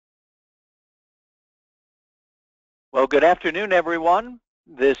Well, good afternoon, everyone.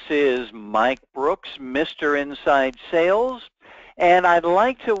 This is Mike Brooks, Mr. Inside Sales, and I'd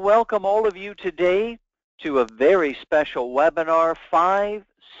like to welcome all of you today to a very special webinar, 5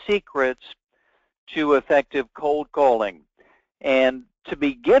 Secrets to Effective Cold Calling. And to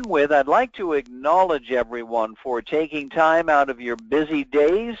begin with, I'd like to acknowledge everyone for taking time out of your busy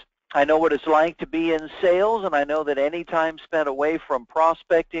days. I know what it's like to be in sales, and I know that any time spent away from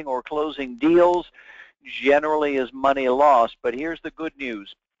prospecting or closing deals generally is money lost. But here's the good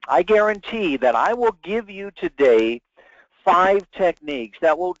news. I guarantee that I will give you today 5 techniques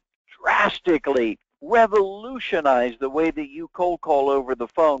that will drastically revolutionize the way that you cold call over the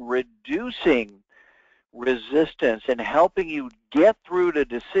phone, reducing resistance and helping you get through to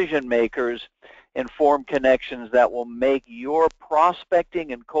decision makers and form connections that will make your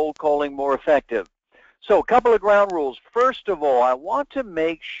prospecting and cold calling more effective. So a couple of ground rules. First of all, I want to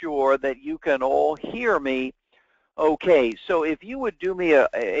make sure that you can all hear me okay. So if you would do me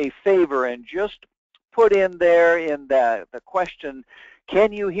a favor and just put in there in the question,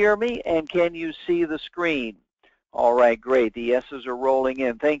 can you hear me and can you see the screen? All right, great. The yeses are rolling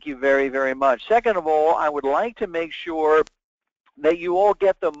in. Thank you very, very much. Second of all, I would like to make sure that you all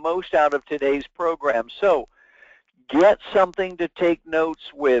get the most out of today's program. So get something to take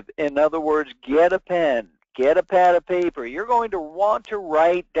notes with. In other words, get a pen, get a pad of paper. You're going to want to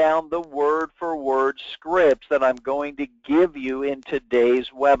write down the word-for-word scripts that I'm going to give you in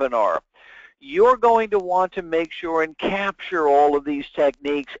today's webinar. You're going to want to make sure and capture all of these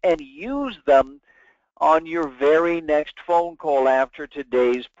techniques and use them on your very next phone call after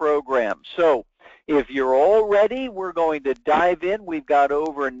today's program. So if you're all ready, we're going to dive in. We've got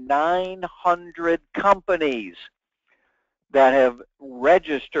over 900 companies that have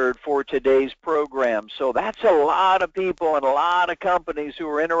registered for today's program. So that's a lot of people and a lot of companies who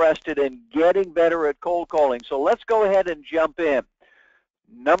are interested in getting better at cold calling. So let's go ahead and jump in.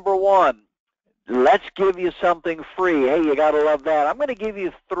 Number one, let's give you something free. Hey, you got to love that. I'm going to give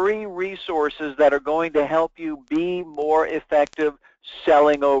you 3 resources that are going to help you be more effective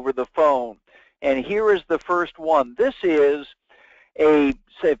selling over the phone. And here is the first one. This is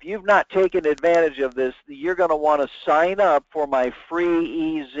so if you've not taken advantage of this, you're going to want to sign up for my free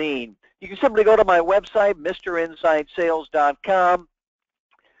e-zine. You can simply go to my website, mrinsidesales.com,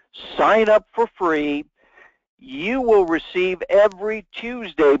 sign up for free. You will receive every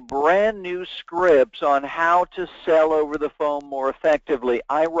Tuesday brand new scripts on how to sell over the phone more effectively.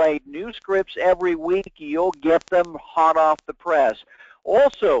 I write new scripts every week. You'll get them hot off the press.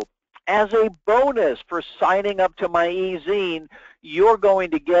 Also, as a bonus for signing up to my e-zine, you're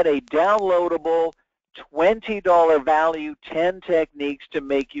going to get a downloadable $20 value, 10 techniques to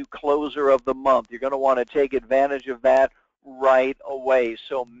make you closer of the month. You're going to want to take advantage of that right away.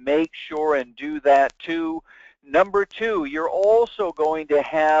 So make sure and do that too. Number 2, you're also going to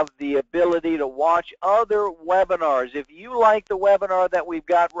have the ability to watch other webinars. If you like the webinar that we've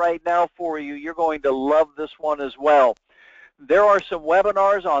got right now for you, you're going to love this one as well. There are some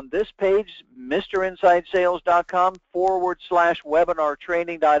webinars on this page,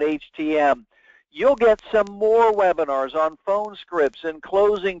 mrinsidesales.com/webinar-training.htm. You'll get some more webinars on phone scripts and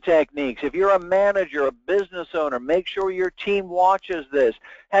closing techniques. If you're a manager, a business owner, make sure your team watches this.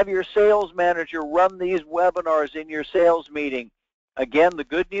 Have your sales manager run these webinars in your sales meeting. Again, the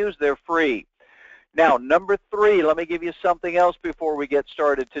good news, they're free. Now, number 3, let me give you something else before we get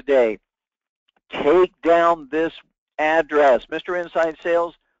started today. Take down this address, Mr. Inside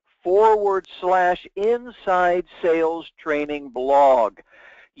Sales /Inside Sales Training blog.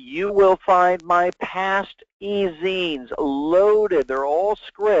 You will find my past e-zines loaded. They're all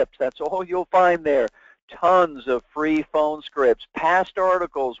scripts. That's all you'll find there. Tons of free phone scripts, past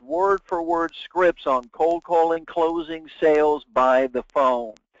articles, word-for-word scripts on cold calling, closing sales by the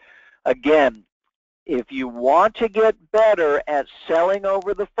phone. Again, if you want to get better at selling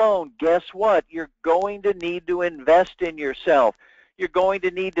over the phone, guess what? You're going to need to invest in yourself. You're going to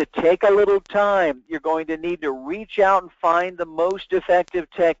need to take a little time. You're going to need to reach out and find the most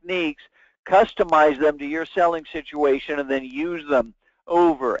effective techniques, customize them to your selling situation, and then use them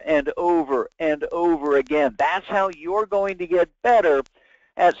over and over and over again. That's how you're going to get better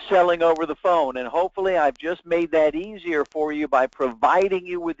at selling over the phone. And hopefully I've just made that easier for you by providing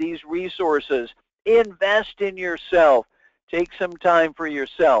you with these resources. Invest in yourself. Take some time for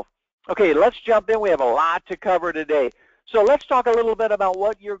yourself. Okay, let's jump in. We have a lot to cover today. So let's talk a little bit about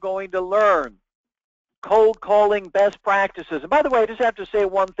what you're going to learn. Cold calling best practices. And by the way, I just have to say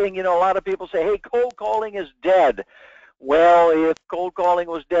one thing. You know, a lot of people say, hey, cold calling is dead. Well, if cold calling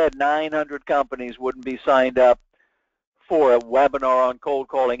was dead, 900 companies wouldn't be signed up for a webinar on cold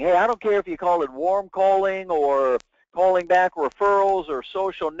calling. Hey, I don't care if you call it warm calling or calling back referrals or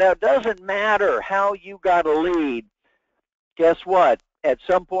social net, doesn't matter how you got a lead. Guess what? At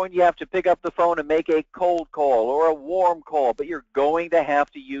some point you have to pick up the phone and make a cold call or a warm call, but you're going to have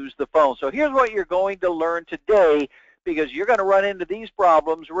to use the phone. So here's what you're going to learn today, because you're going to run into these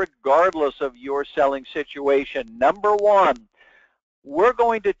problems regardless of your selling situation. Number one, we're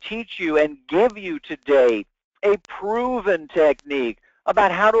going to teach you and give you today a proven technique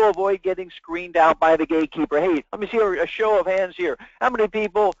about how to avoid getting screened out by the gatekeeper. Hey, let me see a show of hands here. How many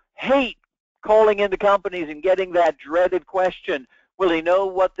people hate calling into companies and getting that dreaded question, will he know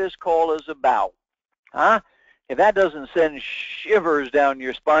what this call is about? Huh? If that doesn't send shivers down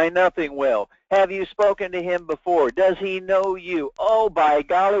your spine, nothing will. Have you spoken to him before? Does he know you? Oh, by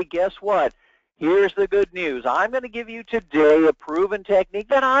golly, guess what? Here's the good news. I'm going to give you today a proven technique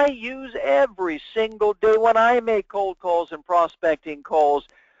that I use every single day when I make cold calls and prospecting calls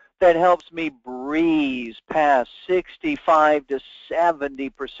that helps me breeze past 65 to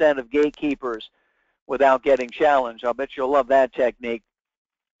 70% of gatekeepers without getting challenged. I'll bet you'll love that technique.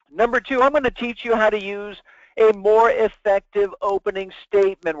 Number two, I'm going to teach you how to use a more effective opening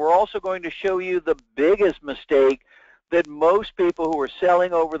statement. We're also going to show you the biggest mistake that most people who are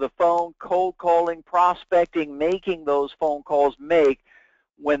selling over the phone, cold calling, prospecting, making those phone calls make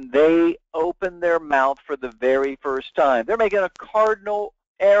when they open their mouth for the very first time. They're making a cardinal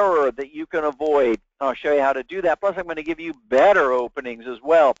error that you can avoid. I'll show you how to do that. Plus, I'm going to give you better openings as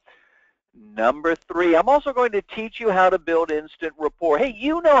well. Number three, I'm also going to teach you how to build instant rapport. Hey,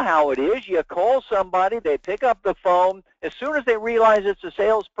 you know how it is. You call somebody, they pick up the phone. As soon as they realize it's a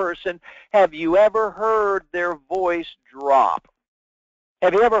salesperson, have you ever heard their voice drop?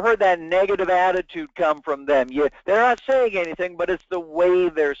 Have you ever heard that negative attitude come from them? They're not saying anything, but it's the way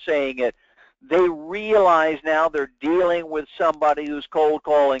they're saying it. They realize now they're dealing with somebody who's cold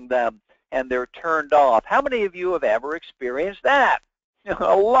calling them, and they're turned off. How many of you have ever experienced that?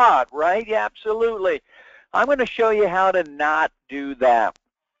 A lot, right? Yeah, absolutely. I'm going to show you how to not do that.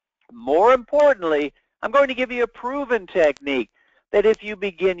 More importantly, I'm going to give you a proven technique that if you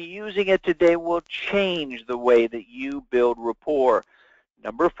begin using it today will change the way that you build rapport.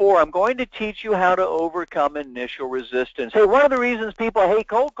 Number four, I'm going to teach you how to overcome initial resistance. Hey, one of the reasons people hate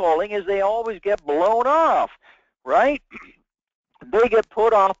cold calling is they always get blown off, right? They get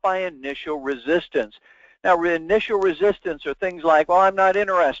put off by initial resistance. Now, initial resistance are things like, well, I'm not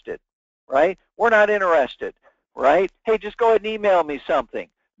interested, right? We're not interested, right? Hey, just go ahead and email me something.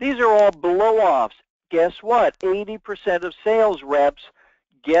 These are all blow-offs. Guess what? 80% of sales reps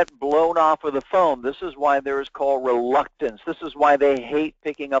get blown off with the phone. This is why there is called reluctance. This is why they hate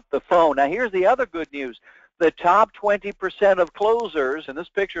picking up the phone. Now, here's the other good news. The top 20% of closers, and this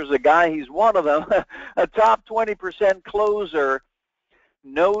picture is a guy, he's one of them, a top 20% closer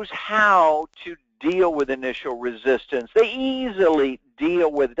knows how to deal with initial resistance. They easily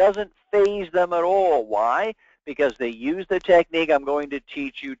deal with it. It doesn't faze them at all. Why? Because they use the technique I'm going to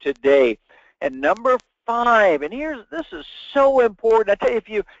teach you today. And number five, and this is so important. I tell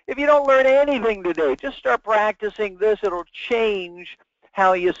you, if you don't learn anything today, just start practicing this. It'll change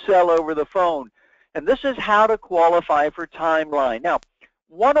how you sell over the phone. And this is how to qualify for timeline. Now,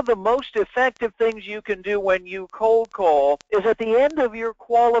 one of the most effective things you can do when you cold call is at the end of your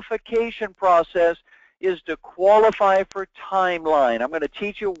qualification process is to qualify for timeline. I'm going to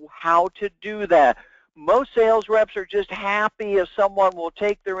teach you how to do that. Most sales reps are just happy if someone will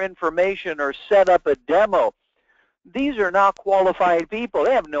take their information or set up a demo. These are not qualified people.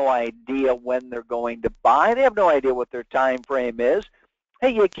 They have no idea when they're going to buy. They have no idea what their time frame is.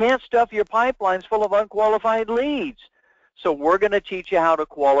 Hey, you can't stuff your pipelines full of unqualified leads. So we're going to teach you how to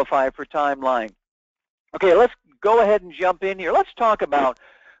qualify for timeline. Okay, let's go ahead and jump in here. Let's talk about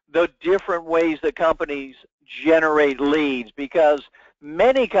the different ways that companies generate leads, because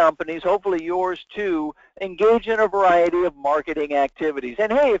many companies, hopefully yours too, engage in a variety of marketing activities.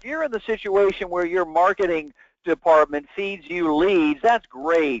 And hey, if you're in the situation where your marketing department feeds you leads, that's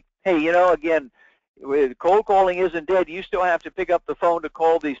great. Hey, you know, again, cold calling isn't dead. You still have to pick up the phone to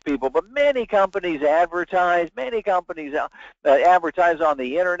call these people. But many companies advertise. Many companies advertise on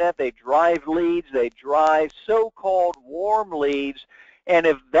the internet. They drive leads. They drive so-called warm leads. And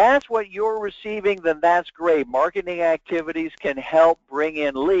if that's what you're receiving, then that's great. Marketing activities can help bring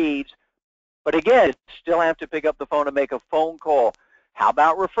in leads. But again, you still have to pick up the phone and make a phone call. How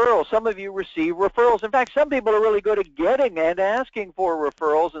about referrals? Some of you receive referrals. In fact, some people are really good at getting and asking for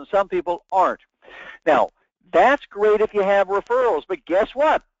referrals, and some people aren't. Now, that's great if you have referrals, but guess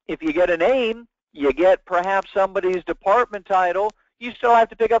what? If you get a name, you get perhaps somebody's department title, you still have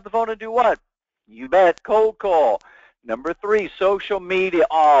to pick up the phone and do what? You bet, cold call. Number 3, social media.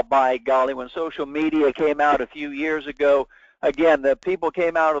 Oh, by golly, when social media came out a few years ago, again, the people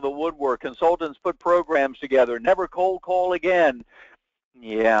came out of the woodwork. Consultants put programs together. Never cold call again.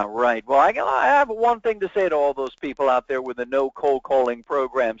 Yeah, right. Well, I have one thing to say to all those people out there with the no cold calling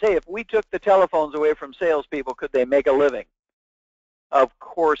programs. Hey, if we took the telephones away from salespeople, could they make a living? Of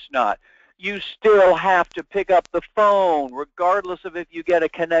course not. You still have to pick up the phone, regardless of if you get a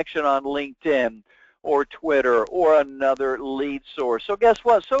connection on LinkedIn or Twitter or another lead source. So guess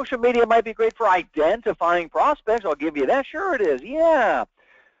what? Social media might be great for identifying prospects. I'll give you that. Sure it is. Yeah.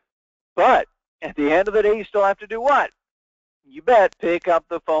 But at the end of the day, you still have to do what? You bet, pick up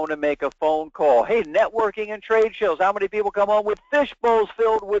the phone and make a phone call. Hey, networking and trade shows. How many people come home with fish bowls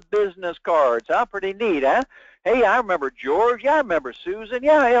filled with business cards? Huh? Pretty neat, huh? Hey, I remember George. Yeah, I remember Susan.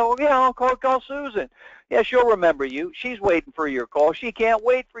 Yeah, I'll call Susan. Yeah, she'll remember you. She's waiting for your call. She can't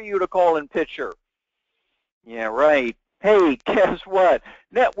wait for you to call and pitch her. Yeah, right. Hey, guess what?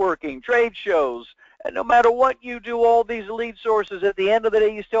 Networking, trade shows, and no matter what you do, all these lead sources, at the end of the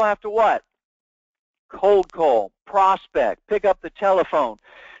day, you still have to what? Cold call, prospect, pick up the telephone.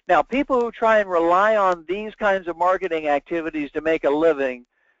 Now, people who try and rely on these kinds of marketing activities to make a living,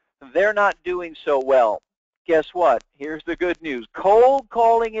 they're not doing so well. Guess what? Here's the good news. Cold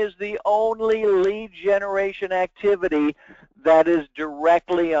calling is the only lead generation activity that is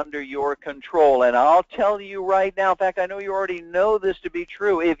directly under your control. And I'll tell you right now, in fact, I know you already know this to be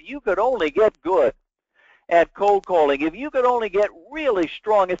true, if you could only get good at cold calling, if you could only get really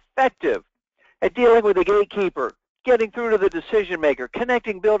strong, effective at dealing with the gatekeeper, getting through to the decision maker,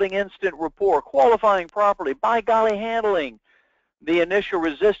 connecting, building instant rapport, qualifying properly, by golly, handling the initial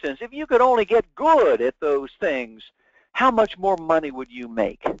resistance. If you could only get good at those things, how much more money would you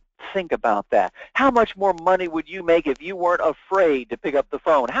make? Think about that. How much more money would you make if you weren't afraid to pick up the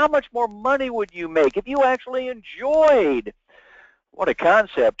phone? How much more money would you make if you actually enjoyed, what a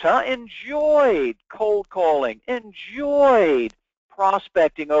concept, huh? Enjoyed cold calling, enjoyed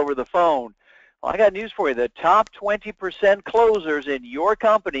prospecting over the phone. Well, I got news for you. The top 20% closers in your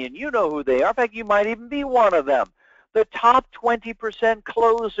company, and you know who they are. In fact, you might even be one of them. The top 20%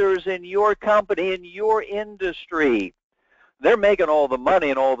 closers in your company, in your industry, they're making all the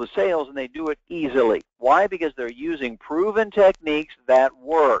money and all the sales, and they do it easily. Why? Because they're using proven techniques that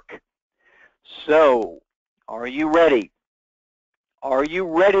work. So, are you ready? Are you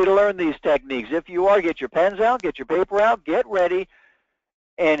ready to learn these techniques? If you are, get your pens out, get your paper out, get ready.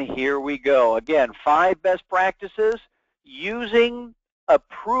 And here we go. Again, 5 best practices using a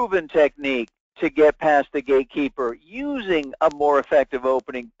proven technique to get past the gatekeeper, using a more effective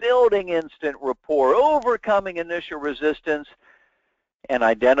opening, building instant rapport, overcoming initial resistance, and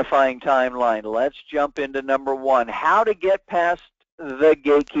identifying timeline. Let's jump into number 1, how to get past the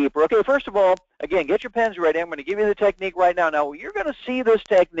gatekeeper. Okay, first of all, again, get your pens ready. I'm going to give you the technique right now. Now, you're going to see this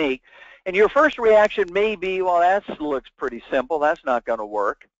technique, and your first reaction may be, well, that looks pretty simple. That's not going to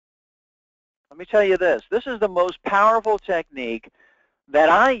work. Let me tell you this. This is the most powerful technique that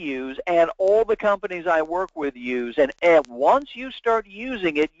I use and all the companies I work with use. And once you start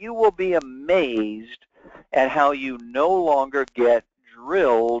using it, you will be amazed at how you no longer get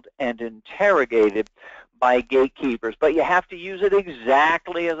drilled and interrogated by gatekeepers. But you have to use it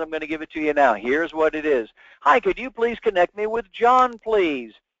exactly as I'm going to give it to you now. Here's what it is. Hi, could you please connect me with John,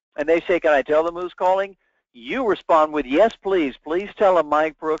 please? And they say, can I tell them who's calling? You respond with, yes, please. Please tell them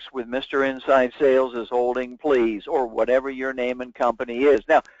Mike Brooks with Mr. Inside Sales is holding, please, or whatever your name and company is.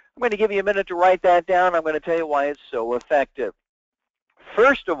 Now, I'm going to give you a minute to write that down. I'm going to tell you why it's so effective.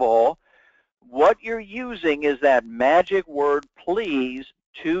 First of all, what you're using is that magic word, please,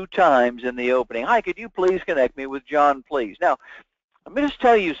 2 times in the opening. Hi, could you please connect me with John, please? Now, let me just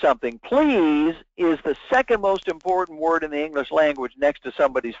tell you something. Please is the second most important word in the English language next to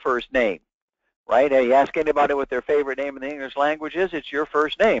somebody's first name. Right? Hey, you ask anybody what their favorite name in the English language is, it's your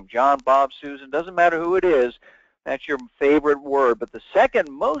first name. John, Bob, Susan, doesn't matter who it is, that's your favorite word. But the second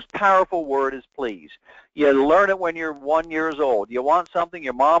most powerful word is please. You learn it when you're 1 year old. You want something,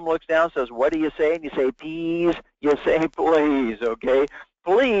 your mom looks down, says, what do you say? And you say, please. You say, please, okay?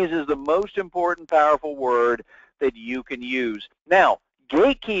 Please is the most important, powerful word that you can use. Now,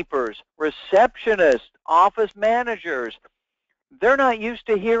 gatekeepers, receptionists, office managers, they're not used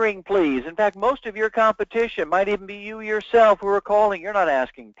to hearing please. In fact, most of your competition might even be you yourself who are calling. You're not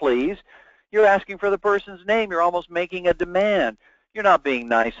asking please. You're asking for the person's name. You're almost making a demand. You're not being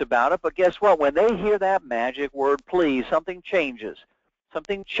nice about it, but guess what? When they hear that magic word please, something changes.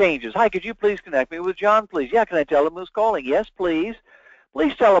 Something changes. Hi, could you please connect me with John, please? Yeah, can I tell him who's calling? Yes, please.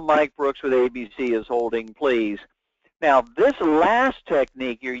 Please tell him Mike Brooks with ABC is holding, please. Now, this last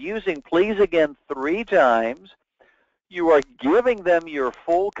technique, you're using please again 3 times. You are giving them your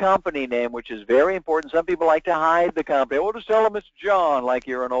full company name, which is very important. Some people like to hide the company. We'll just tell them it's John, like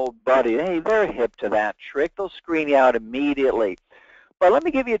you're an old buddy. Hey, they're hip to that trick. They'll screen you out immediately. But let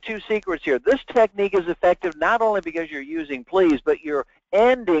me give you two secrets here. This technique is effective not only because you're using please, but you're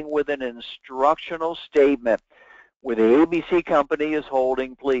ending with an instructional statement. Where the ABC company is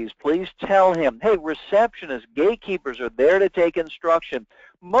holding please. Please tell him, hey, receptionists, gatekeepers are there to take instruction.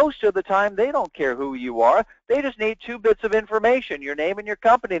 Most of the time, they don't care who you are. They just need 2 bits of information, your name and your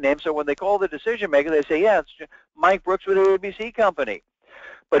company name. So when they call the decision maker, they say, yeah, it's Mike Brooks with the ABC company.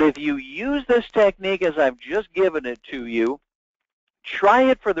 But if you use this technique as I've just given it to you, try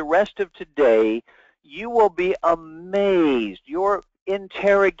it for the rest of today. You will be amazed. Your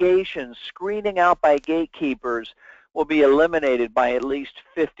interrogation, screening out by gatekeepers, will be eliminated by at least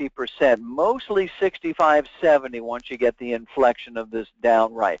 50%, mostly 65, 70 once you get the inflection of this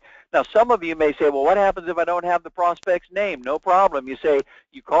down right. Now, some of you may say, well, what happens if I don't have the prospect's name? No problem. You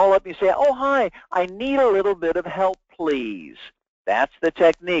call up and you say, oh, hi, I need a little bit of help, please. That's the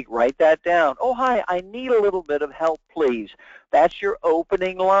technique. Write that down. Oh, hi, I need a little bit of help, please. That's your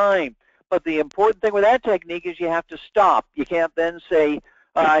opening line. But the important thing with that technique is you have to stop. You can't then say,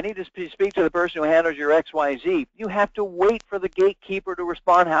 I need to speak to the person who handles your XYZ. You have to wait for the gatekeeper to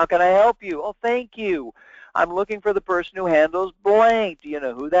respond. How can I help you? Oh, thank you. I'm looking for the person who handles blank. Do you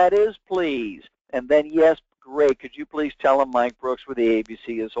know who that is, please? And then, yes, great. Could you please tell them Mike Brooks with the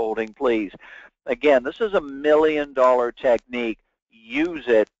ABC is holding, please? Again, this is a $1 million technique. Use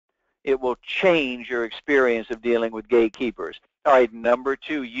it. It will change your experience of dealing with gatekeepers. All right, number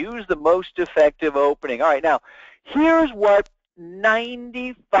 2, use the most effective opening. All right, now, here's what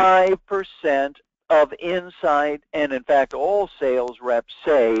 95% of inside, and in fact all sales reps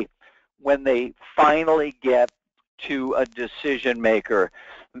say when they finally get to a decision maker.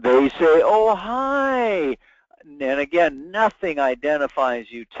 They say, oh, hi. And again, nothing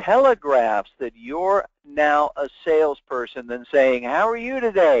identifies you, telegraphs that you're now a salesperson than saying, how are you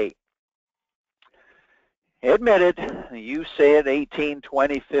today? Admit it, you say it 18,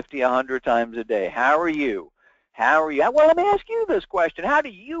 20, 50, 100 times a day. How are you? How are you? Well, let me ask you this question. How do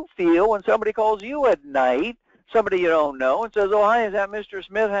you feel when somebody calls you at night, somebody you don't know, and says, oh, hi, is that Mr.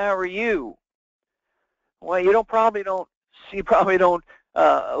 Smith? How are you? Well, you probably don't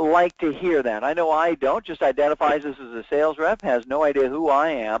like to hear that. I know I don't. Just identifies us as a sales rep, has no idea who I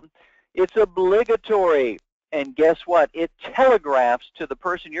am. It's obligatory. And guess what? It telegraphs to the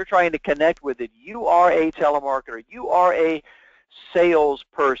person you're trying to connect with that you are a telemarketer. You are a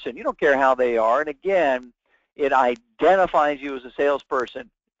salesperson. You don't care how they are. And again, it identifies you as a salesperson.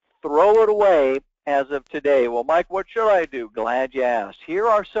 Throw it away as of today. Well, Mike, what should I do? Glad you asked. Here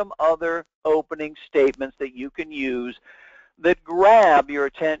are some other opening statements that you can use that grab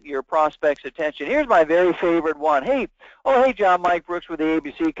your prospect's attention. Here's my very favorite one. Hey, John, Mike Brooks with the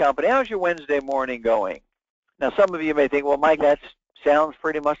ABC Company. How's your Wednesday morning going? Now, some of you may think, well, Mike, that sounds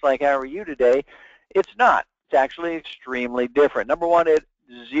pretty much like how are you today? It's not. It's actually extremely different. Number 1, it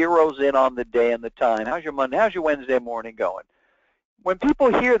zeroes in on the day and the time. How's your Monday? How's your Wednesday morning going? When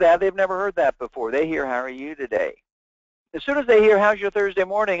people hear that, they've never heard that before. They hear, how are you today? As soon as they hear, how's your Thursday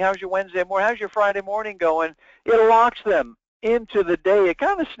morning? How's your Wednesday morning? How's your Friday morning going? It locks them into the day. It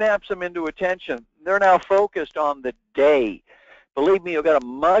kind of snaps them into attention. They're now focused on the day. Believe me, you'll get a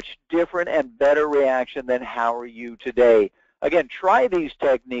much different and better reaction than how are you today. Again, try these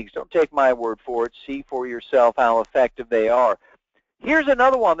techniques. Don't take my word for it. See for yourself how effective they are. Here's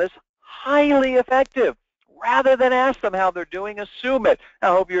another one that's highly effective. Rather than ask them how they're doing, assume it. I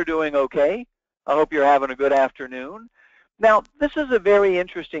hope you're doing okay. I hope you're having a good afternoon. Now, this is a very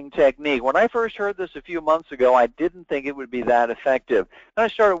interesting technique. When I first heard this a few months ago, I didn't think it would be that effective. And I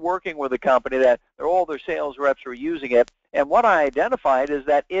started working with a company that all their sales reps were using it. And what I identified is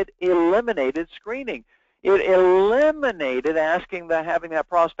that it eliminated screening. It eliminated having that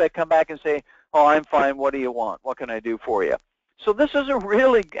prospect come back and say, oh, I'm fine. What do you want? What can I do for you? So this is a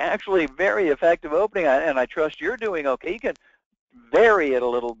really, actually very effective opening, and I trust you're doing okay. You can vary it a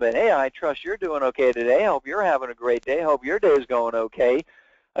little bit. Hey, I trust you're doing okay today. I hope you're having a great day. I hope your day is going okay.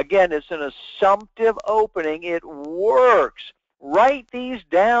 Again, it's an assumptive opening. It works. Write these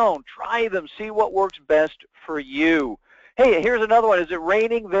down. Try them. See what works best for you. Hey, here's another one. Is it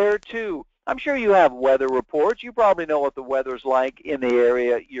raining there too? I'm sure you have weather reports. You probably know what the weather's like in the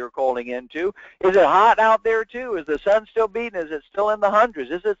area you're calling into. Is it hot out there too? Is the sun still beating? Is it still in the hundreds?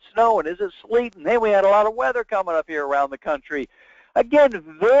 Is it snowing? Is it sleeting? Hey, we had a lot of weather coming up here around the country. Again,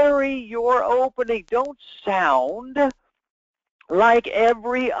 vary your opening. Don't sound like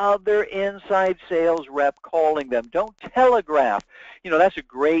every other inside sales rep calling them. Don't telegraph. That's a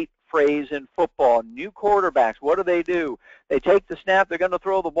great phrase in football. New quarterbacks, what do? They take the snap, they're going to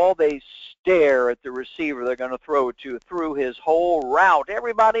throw the ball, they stare at the receiver they're going to throw it to through his whole route.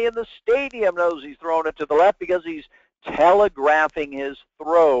 Everybody in the stadium knows he's throwing it to the left because he's telegraphing his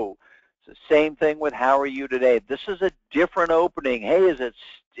throw. It's the same thing with how are you today. This is a different opening. Hey, is it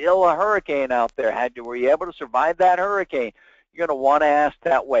still a hurricane out there? Were you able to survive that hurricane? You're going to want to ask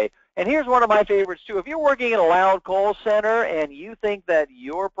that way. And here's one of my favorites, too. If you're working in a loud call center and you think that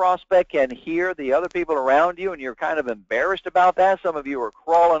your prospect can hear the other people around you and you're kind of embarrassed about that, some of you are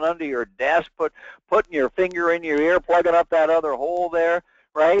crawling under your desk, putting your finger in your ear, plugging up that other hole there,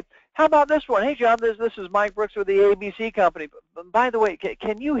 right? How about this one? Hey, John, this is Mike Brooks with the ABC Company. By the way,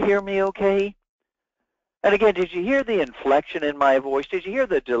 can you hear me okay? And again, did you hear the inflection in my voice? Did you hear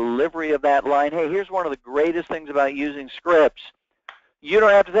the delivery of that line? Hey, here's one of the greatest things about using scripts. You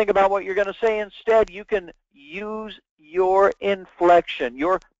don't have to think about what you're going to say. Instead, you can use your inflection,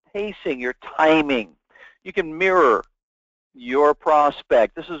 your pacing, your timing. You can mirror your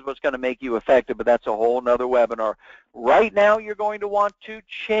prospect. This is what's going to make you effective, but that's a whole nother webinar. Right now, you're going to want to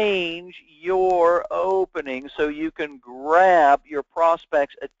change your opening so you can grab your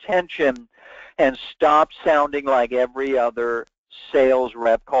prospect's attention and stop sounding like every other sales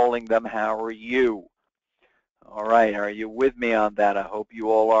rep calling them, how are you? All right, are you with me on that? I hope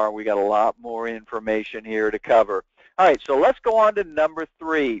you all are. We got a lot more information here to cover. All right, so let's go on to number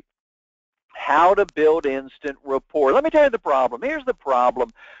 3, how to build instant rapport. Let me tell you the problem. Here's the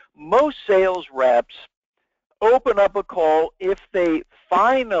problem. Most sales reps open up a call if they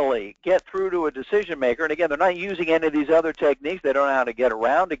finally get through to a decision maker. And again, they're not using any of these other techniques. They don't know how to get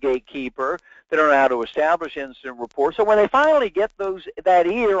around a gatekeeper. They don't know how to establish instant rapport. So when they finally get that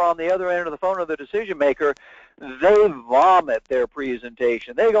ear on the other end of the phone of the decision maker, they vomit their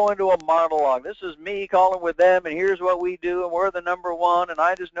presentation. They go into a monologue. This is me calling with them, and here's what we do, and we're the number one, and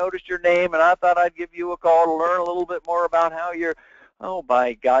I just noticed your name, and I thought I'd give you a call to learn a little bit more about how you're, oh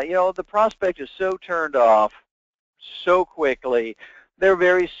my God, the prospect is so turned off so quickly. They're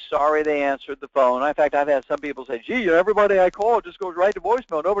very sorry they answered the phone. In fact, I've had some people say, gee, everybody I call just goes right to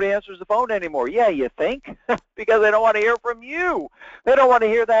voicemail. Nobody answers the phone anymore. Yeah, you think? Because they don't want to hear from you. They don't want to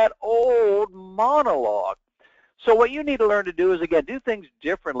hear that old monologue. So what you need to learn to do is, again, do things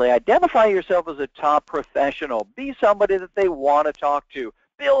differently. Identify yourself as a top professional. Be somebody that they want to talk to.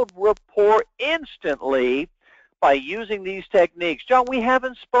 Build rapport instantly by using these techniques. John, we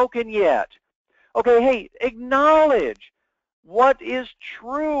haven't spoken yet. Okay, hey, acknowledge what is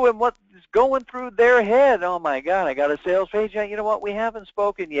true and what is going through their head. Oh, my God, I got a sales page. You know what? We haven't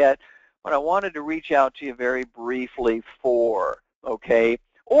spoken yet, but I wanted to reach out to you very briefly okay?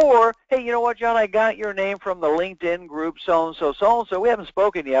 Or, hey, you know what, John, I got your name from the LinkedIn group, so-and-so, so-and-so. We haven't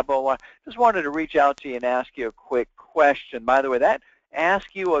spoken yet, but I just wanted to reach out to you and ask you a quick question. By the way, that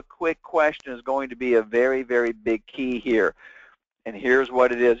ask you a quick question is going to be a very, very big key here. And here's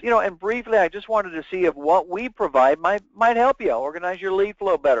what it is. And briefly, I just wanted to see if what we provide might help you organize your lead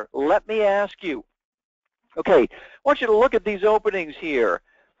flow better. Let me ask you. Okay, I want you to look at these openings here,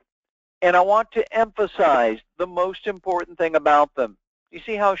 and I want to emphasize the most important thing about them. Do you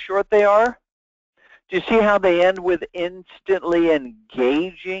see how short they are? Do you see how they end with instantly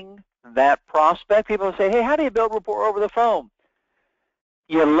engaging that prospect? People say, hey, how do you build rapport over the phone?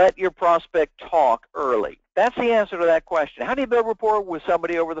 You let your prospect talk early. That's the answer to that question. How do you build rapport with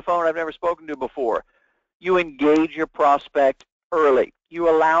somebody over the phone I've never spoken to before? You engage your prospect early. You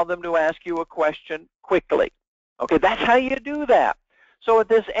allow them to ask you a question quickly. Okay, that's how you do that. So what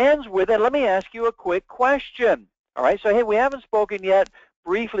this ends with, and let me ask you a quick question. All right, so hey, we haven't spoken yet.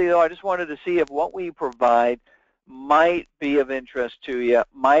 Briefly, though, I just wanted to see if what we provide might be of interest to you,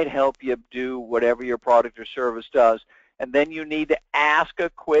 might help you do whatever your product or service does. And then you need to ask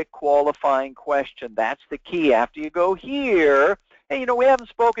a quick qualifying question. That's the key. After you go here, hey, we haven't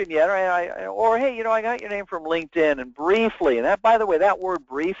spoken yet, or hey, I got your name from LinkedIn, and briefly, and that, by the way, that word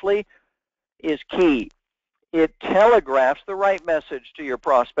briefly is key. It telegraphs the right message to your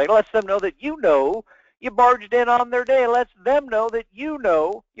prospect. It lets them know that you barged in on their day. It lets them know that you're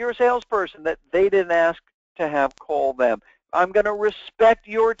a salesperson, that they didn't ask to have called them. I'm going to respect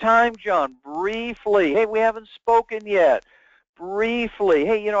your time, John. Briefly. Hey, we haven't spoken yet. Briefly.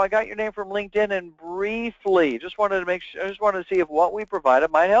 Hey, I got your name from LinkedIn, and briefly. Just wanted to see if what we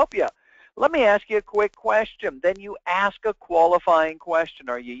provided might help you. Let me ask you a quick question. Then you ask a qualifying question.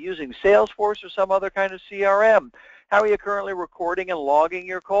 Are you using Salesforce or some other kind of CRM? How are you currently recording and logging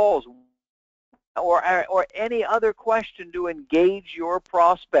your calls? Or any other question to engage your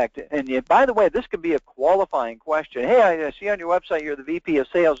prospect. And by the way, this can be a qualifying question. Hey, I see on your website you're the VP of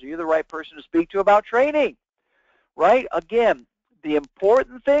Sales. Are you the right person to speak to about training? Right? Again, the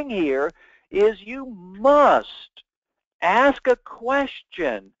important thing here is you must ask a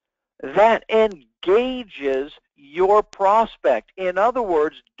question that engages your prospect. In other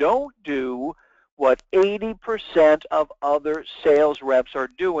words, don't do what 80% of other sales reps are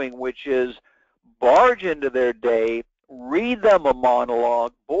doing, which is barge into their day, read them a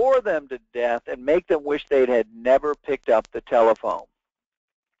monologue, bore them to death, and make them wish they had never picked up the telephone.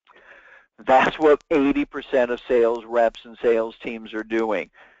 That's what 80% of sales reps and sales teams are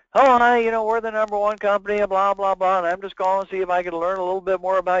doing. Oh, hi, we're the #1 company, and blah, blah, blah, and I'm just calling to see if I can learn a little bit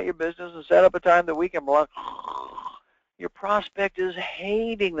more about your business and set up a time that we can blah. Your prospect is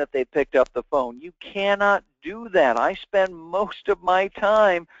hating that they picked up the phone. You cannot do that. I spend most of my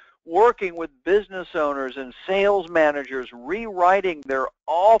time working with business owners and sales managers, rewriting their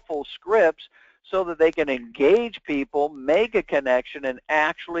awful scripts so that they can engage people, make a connection, and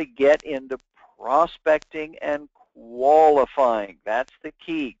actually get into prospecting and qualifying. That's the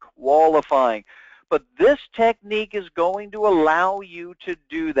key, qualifying. But this technique is going to allow you to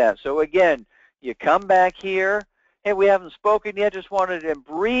do that. So again, you come back here. Hey, we haven't spoken yet. Just wanted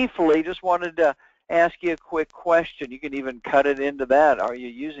to ask you a quick question. You can even cut it into that. Are you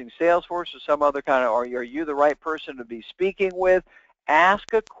using Salesforce or some other kind of, are you the right person to be speaking with?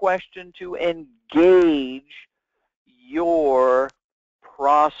 Ask a question to engage your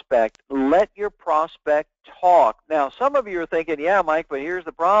prospect. Let your prospect talk. Now, some of you are thinking, yeah, Mike, but here's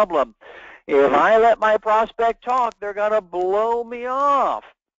the problem. If I let my prospect talk, they're going to blow me off.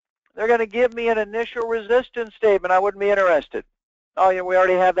 They're going to give me an initial resistance statement. I wouldn't be interested. Oh, yeah, we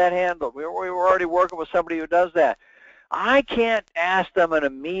already have that handled. We were already working with somebody who does that. I can't ask them an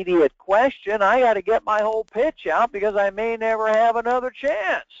immediate question. I got to get my whole pitch out because I may never have another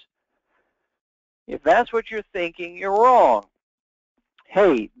chance. If that's what you're thinking, you're wrong.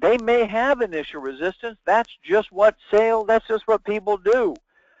 Hey, they may have initial resistance. That's just what people do.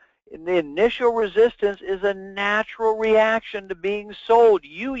 And the initial resistance is a natural reaction to being sold.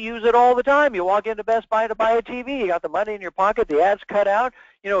 You use it all the time. You walk into Best Buy to buy a TV. You got the money in your pocket. The ad's cut out.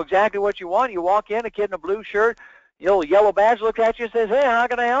 You know exactly what you want. You walk in, a kid in a blue shirt, yellow badge looks at you and says, hey, how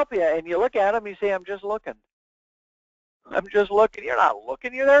can I help you? And you look at him, you say, I'm just looking. I'm just looking. You're not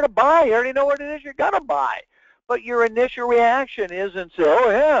looking. You're there to buy. You already know what it is you're going to buy. But your initial reaction isn't say, oh,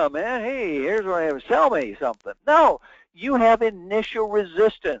 yeah, man, hey, here's what I have. Sell me something. No, you have initial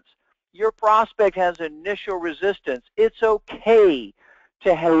resistance. Your prospect has initial resistance. It's okay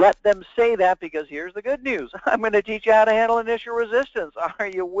to let them say that because here's the good news. I'm going to teach you how to handle initial resistance. Are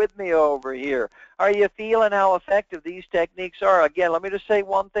you with me over here? Are you feeling how effective these techniques are? Again, let me just say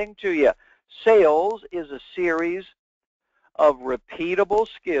one thing to you. Sales is a series of repeatable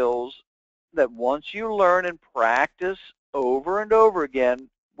skills that once you learn and practice over and over again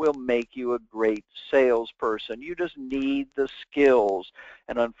will make you a great salesperson. You just need the skills.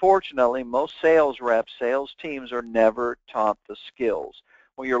 And unfortunately, most sales reps, sales teams are never taught the skills.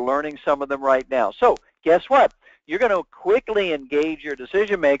 Well, you're learning some of them right now. So guess what? You're going to quickly engage your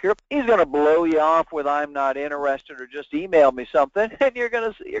decision maker. He's going to blow you off with I'm not interested or just email me something. And you're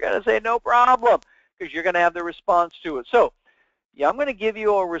going to say no problem because you're going to have the response to it. So yeah, I'm going to give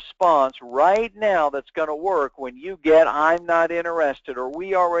you a response right now that's going to work when you get I'm not interested or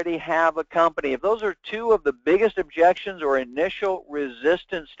we already have a company. If those are two of the biggest objections or initial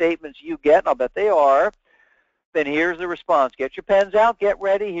resistance statements you get, and I'll bet they are, then here's the response. Get your pens out. Get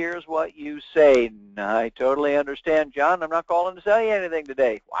ready. Here's what you say. I totally understand, John. I'm not calling to sell you anything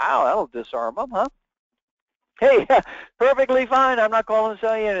today. Wow, that'll disarm them, huh? Hey, perfectly fine. I'm not calling to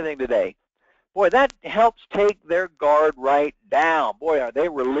sell you anything today. Boy, that helps take their guard right down. Boy, are they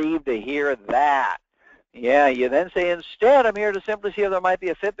relieved to hear that. Yeah, you then say, instead, I'm here to simply see if there might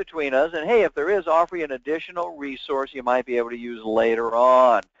be a fit between us. And, hey, if there is, offer you an additional resource you might be able to use later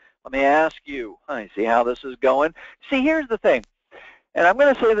on. Let me ask you, I see how this is going. See, here's the thing, and I'm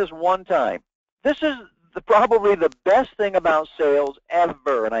going to say this one time. This is probably the best thing about sales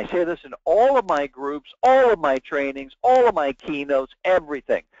ever, and I say this in all of my groups, all of my trainings, all of my keynotes,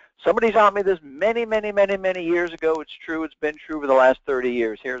 everything. Somebody taught me this many, many, many, many years ago. It's true. It's been true for the last 30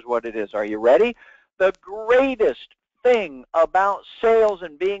 years. Here's what it is. Are you ready? The greatest thing about sales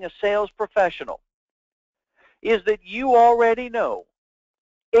and being a sales professional is that you already know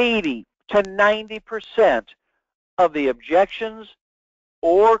 80 to 90% of the objections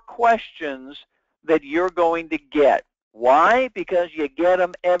or questions that you're going to get. Why? Because you get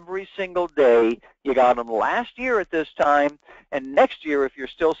them every single day. You got them last year at this time, and next year, if you're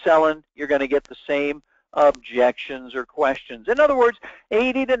still selling, you're going to get the same objections or questions. In other words,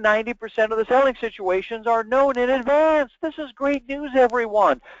 80 to 90% of the selling situations are known in advance. This is great news,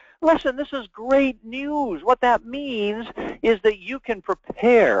 everyone. Listen, this is great news. What that means is that you can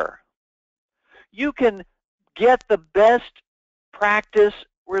prepare. You can get the best practice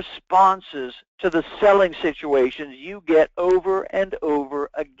responses to the selling situations you get over and over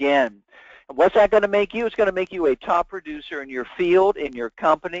again. And what's that going to make you? It's going to make you a top producer in your field, in your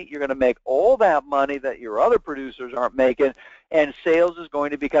company. You're going to make all that money that your other producers aren't making, and sales is going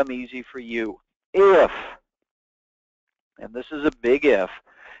to become easy for you. If, and this is a big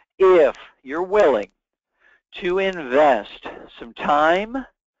if you're willing to invest some time,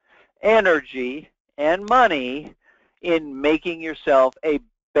 energy, and money in making yourself a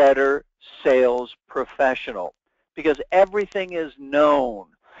better sales professional, because everything is known.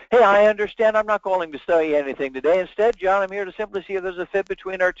 Hey, I understand I'm not calling to sell you anything today. Instead, John, I'm here to simply see if there's a fit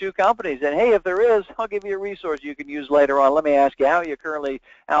between our two companies. And hey, if there is, I'll give you a resource you can use later on. Let me ask you, how are you currently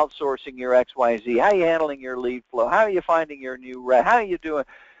outsourcing your XYZ? How are you handling your lead flow? How are you finding your new rep? How are you doing?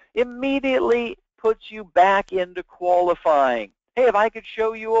 Immediately puts you back into qualifying. Hey, if I could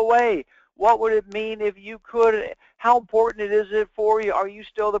show you a way, what would it mean if you could? How important is it for you? Are you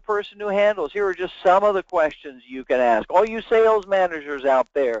still the person who handles? Here are just some of the questions you can ask. All you sales managers out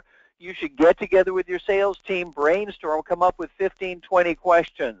there, you should get together with your sales team, brainstorm, come up with 15, 20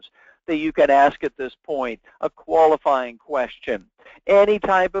 questions that you can ask at this point. A qualifying question. Any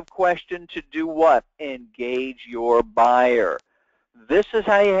type of question to do what? Engage your buyer. This is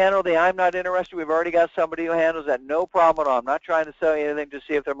how you handle the I'm not interested. We've already got somebody who handles that. No problem at all. I'm not trying to sell you anything to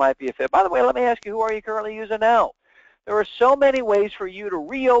see if there might be a fit. By the way, let me ask you, who are you currently using now? There are so many ways for you to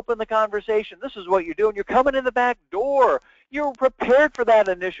reopen the conversation. This is what you're doing. You're coming in the back door. You're prepared for that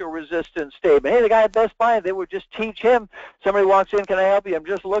initial resistance statement. Hey, the guy at Best Buy, they would just teach him. Somebody walks in, can I help you? I'm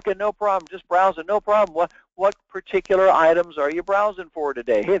just looking, no problem. Just browsing, no problem. What particular items are you browsing for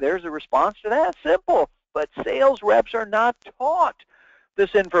today? Hey, there's a response to that. Simple. But sales reps are not taught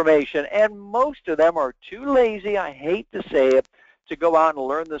this information, and most of them are too lazy, I hate to say it, to go out and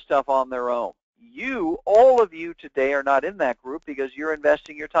learn this stuff on their own. You, all of you today, are not in that group because you're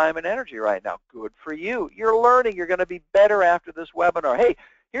investing your time and energy right now. Good for you. You're learning. You're going to be better after this webinar. Hey,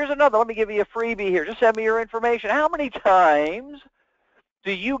 here's another. Let me give you a freebie here. Just send me your information. How many times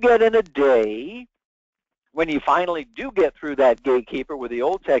do you get in a day when you finally do get through that gatekeeper with the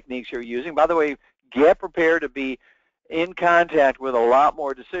old techniques you're using? By the way, get prepared to be in contact with a lot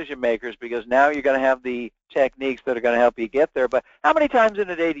more decision makers, because now you're going to have the techniques that are going to help you get there. But how many times in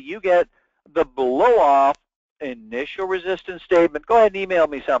a day do you get the blow off initial resistance statement? Go ahead and email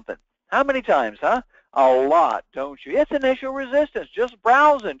me something. How many times, huh? A lot, don't you? It's initial resistance, just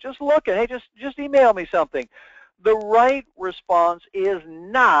browsing, just looking. Hey, just email me something. The right response is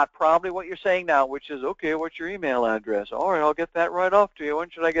not probably what you're saying now, which is, okay, what's your email address? All right, I'll get that right off to you. When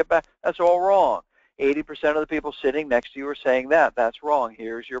should I get back? That's all wrong. 80% of the people sitting next to you are saying that. That's wrong.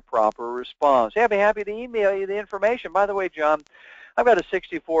 Here's your proper response. Hey, I'd be happy to email you the information. By the way, John, I've got a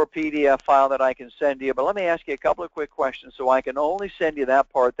 64 PDF file that I can send you, but let me ask you a couple of quick questions so I can only send you that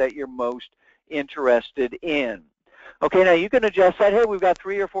part that you're most interested in. Okay, now you can adjust that. Hey, we've got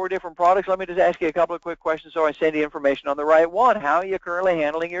 3 or 4 different products. Let me just ask you a couple of quick questions so I send you information on the right one. How are you currently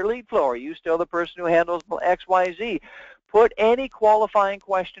handling your lead flow? Are you still the person who handles XYZ? Put any qualifying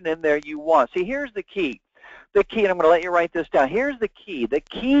question in there you want. See, here's the key. The key, and I'm going to let you write this down. Here's the key. The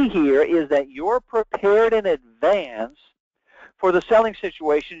key here is that you're prepared in advance for the selling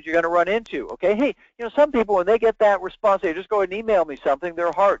situations you're going to run into. Okay, hey, you know, some people, when they get that response, they just go ahead and email me something,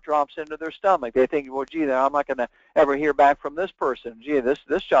 their heart drops into their stomach. They think, well, gee, I'm not going to ever hear back from this person. Gee,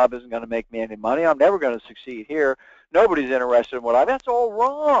 this job isn't going to make me any money. I'm never going to succeed here. Nobody's interested in what I. That's all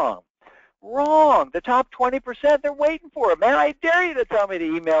wrong. Wrong. The top 20%, they're waiting for it. Man, I dare you to tell me to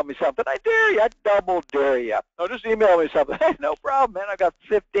email me something. I dare you. I double dare you. No, just email me something. Hey, no problem, man. I've got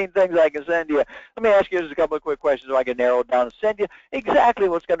 15 things I can send you. Let me ask you just a couple of quick questions so I can narrow it down and send you exactly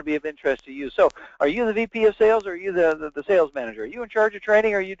what's going to be of interest to you. So are you the VP of sales, or are you the sales manager? Are you in charge of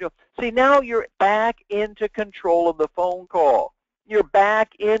training, or are you doing? See, now you're back into control of the phone call. You're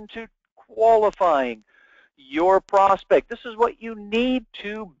back into qualifying your prospect. This is what you need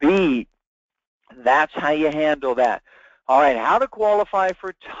to be. That's how you handle that. All right, how to qualify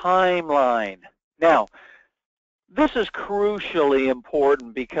for timeline. Now, this is crucially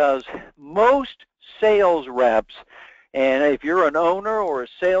important because most sales reps, and if you're an owner or a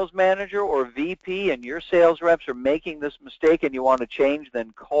sales manager or VP and your sales reps are making this mistake and you want to change,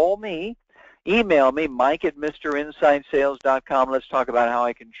 then call me, email me, mike@mrinsidesales.com. Let's talk about how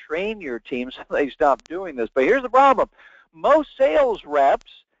I can train your team so they stop doing this. But here's the problem. Most sales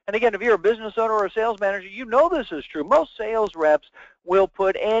reps, and again, if you're a business owner or a sales manager, you know this is true. Most sales reps will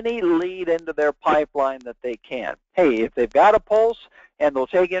put any lead into their pipeline that they can. Hey, if they've got a pulse and they'll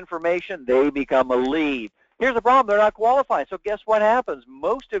take information, they become a lead. Here's the problem, they're not qualified. So guess what happens?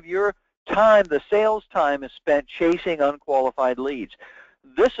 Most of your time, the sales time, is spent chasing unqualified leads.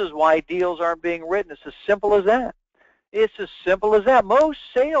 This is why deals aren't being written. It's as simple as that. It's as simple as that. Most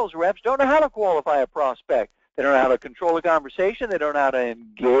sales reps don't know how to qualify a prospect. They don't know how to control a conversation. They don't know how to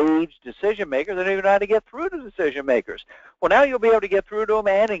engage decision makers. They don't even know how to get through to decision makers. Well, now you'll be able to get through to them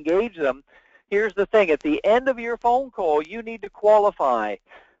and engage them. Here's the thing. At the end of your phone call, you need to qualify.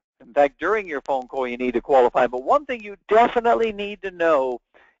 In fact, during your phone call, you need to qualify. But one thing you definitely need to know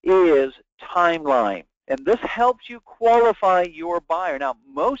is timeline. And this helps you qualify your buyer. Now,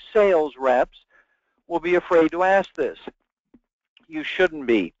 most sales reps will be afraid to ask this. You shouldn't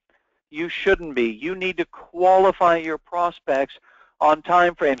be. You shouldn't be. You need to qualify your prospects on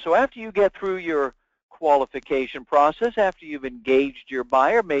time frame. So after you get through your qualification process, after you've engaged your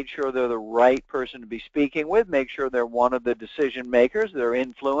buyer, made sure they're the right person to be speaking with, make sure they're one of the decision makers, their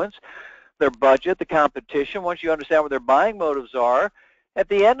influence, their budget, the competition, once you understand what their buying motives are, at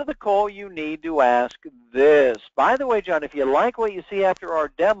the end of the call, you need to ask this. By the way, John, if you like what you see after our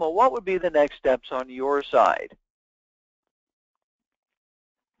demo, what would be the next steps on your side?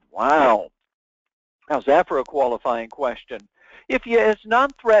 Wow. How's that for a qualifying question? It's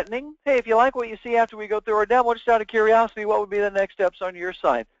non-threatening. Hey, if you like what you see after we go through our demo, just out of curiosity, what would be the next steps on your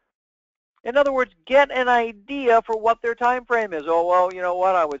side? In other words, get an idea for what their time frame is. Oh, well, you know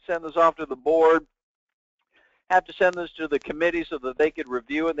what? I would send this off to the board, have to send this to the committee so that they could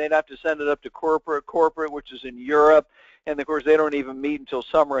review it. They'd have to send it up to corporate, which is in Europe. And, of course, they don't even meet until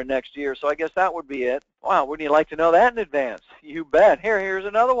summer of next year. So I guess that would be it. Wow, wouldn't you like to know that in advance? You bet. Here's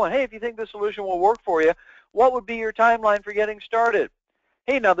another one. Hey, if you think the solution will work for you, what would be your timeline for getting started?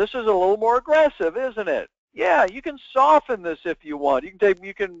 Hey, now this is a little more aggressive, isn't it? Yeah, you can soften this if you want.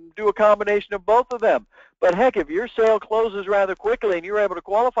 You can do a combination of both of them. But heck, if your sale closes rather quickly and you're able to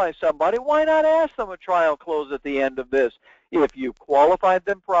qualify somebody, why not ask them a trial close at the end of this? If you qualified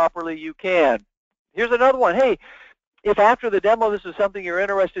them properly, you can. Here's another one. Hey, if after the demo this is something you're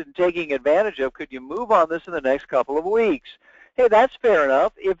interested in taking advantage of, could you move on this in the next couple of weeks? Hey, that's fair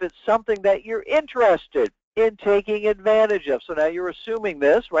enough if it's something that you're interested in taking advantage of. So now you're assuming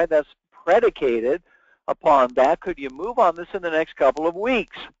this, right? That's predicated upon that. Could you move on this in the next couple of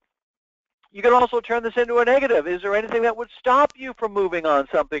weeks? You can also turn this into a negative. Is there anything that would stop you from moving on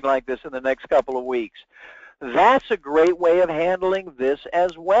something like this in the next couple of weeks? That's a great way of handling this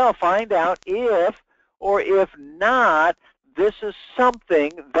as well. Find out if or if not, this is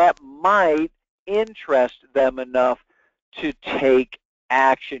something that might interest them enough to take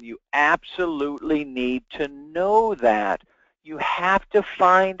action. You absolutely need to know that. You have to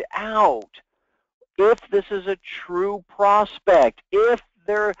find out if this is a true prospect, if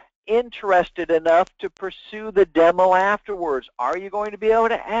they're interested enough to pursue the demo afterwards. Are you going to be able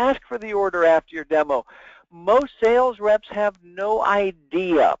to ask for the order after your demo? Most sales reps have no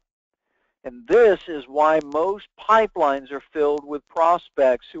idea. And this is why most pipelines are filled with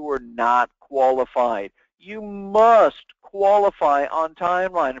prospects who are not qualified. You must qualify on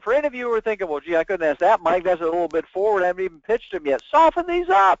timeline. And for any of you who are thinking, well, gee, I couldn't ask that, Mike, that's a little bit forward. I haven't even pitched him yet. Soften these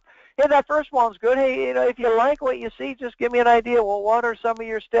up. Hey, that first one's good. Hey, if you like what you see, just give me an idea. Well, what are some of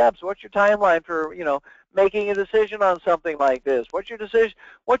your steps? What's your timeline for, making a decision on something like this? What's your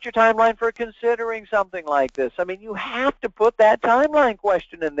timeline for considering something like this? I mean, you have to put that timeline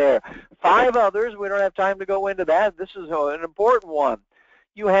question in there. 5 others, we don't have time to go into that. This is an important one.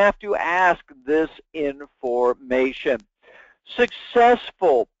 You have to ask this information.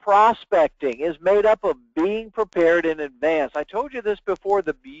 Successful prospecting is made up of being prepared in advance. I told you this before.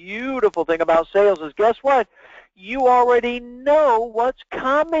 The beautiful thing about sales is, guess what? You already know what's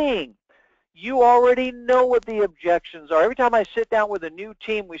coming. You already know what the objections are. Every time I sit down with a new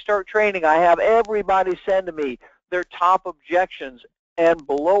team, we start training, I have everybody send to me their top objections and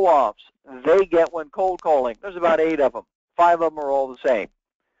blow-offs they get when cold calling. There's about 8 of them. 5 of them are all the same.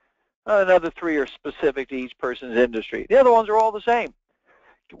 Another 3 are specific to each person's industry. The other ones are all the same.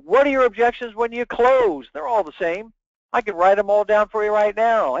 What are your objections when you close? They're all the same. I can write them all down for you right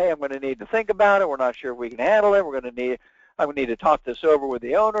now. Hey, I'm going to need to think about it. We're not sure if we can handle it. I'm going to need to talk this over with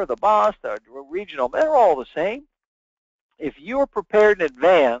the owner, the boss, the regional. They're all the same. If you're prepared in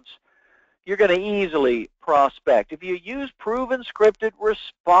advance, you're going to easily prospect. If you use proven scripted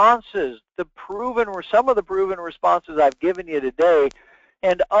responses, some of the proven responses I've given you today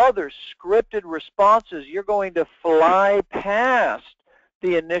and other scripted responses, you're going to fly past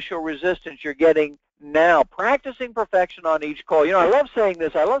the initial resistance you're getting now. Practicing perfection on each call. I love saying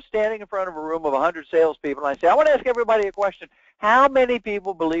this. I love standing in front of a room of 100 salespeople, and I say, I want to ask everybody a question. How many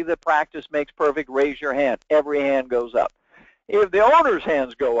people believe that practice makes perfect? Raise your hand. Every hand goes up. if the owner's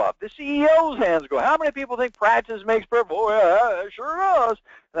hands go up, the CEO's hands go up. How many people think practice makes perfect? Oh, yeah, it sure does.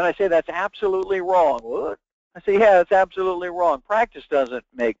 Then I say, that's absolutely wrong. What? I say, yeah, that's absolutely wrong. Practice doesn't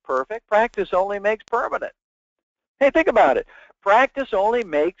make perfect. Practice only makes permanent. Hey, think about it. Practice only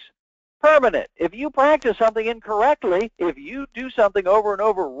makes permanent. If you practice something incorrectly, if you do something over and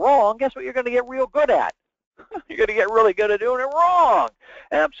over wrong, guess what you're going to get real good at? You're going to get really good at doing it wrong.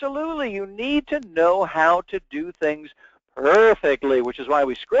 Absolutely. You need to know how to do things perfectly, which is why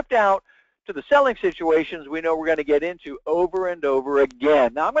we script out to the selling situations we know we're going to get into over and over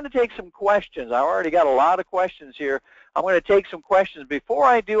again. Now, I'm going to take some questions. I've already got a lot of questions here. I'm going to take some questions. Before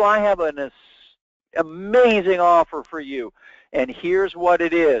I do, I have an amazing offer for you, and here's what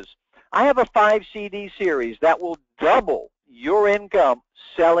it is. I have a 5 CD series that will double your income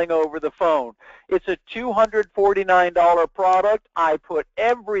selling over the phone. It's a $249 product. I put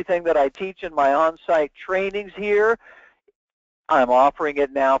everything that I teach in my on-site trainings here. I'm offering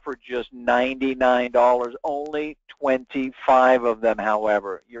it now for just $99, only 25 of them,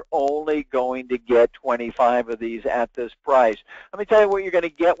 however. You're only going to get 25 of these at this price. Let me tell you what you're going to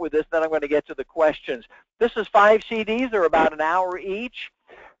get with this, then I'm going to get to the questions. This is 5 CDs. They're about an hour each.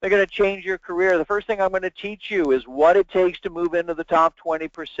 They're going to change your career. The first thing I'm going to teach you is what it takes to move into the top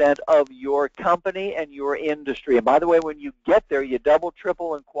 20% of your company and your industry. And by the way, when you get there, you double,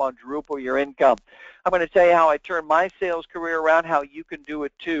 triple, and quadruple your income. I'm going to tell you how I turned my sales career around, how you can do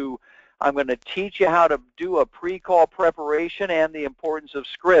it too. I'm going to teach you how to do a pre-call preparation and the importance of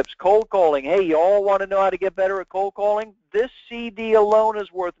scripts. Cold calling. Hey, you all want to know how to get better at cold calling? This CD alone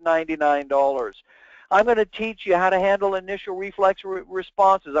is worth $99. I'm going to teach you how to handle initial reflex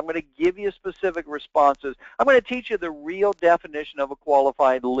responses. I'm going to give you specific responses. I'm going to teach you the real definition of a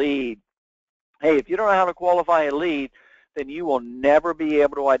qualified lead. Hey, if you don't know how to qualify a lead, then you will never be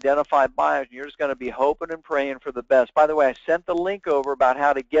able to identify buyers. You're just going to be hoping and praying for the best. By the way, I sent the link over about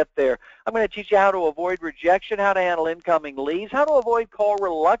how to get there. I'm going to teach you how to avoid rejection, how to handle incoming leads, how to avoid call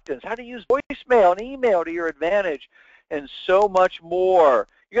reluctance, how to use voicemail and email to your advantage, and so much more.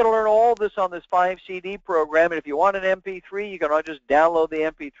 You're going to learn all this on this 5 CD program, and if you want an MP3, you can just download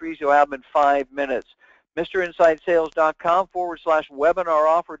the MP3s. You'll have them in 5 minutes. MrInsideSales.com/webinar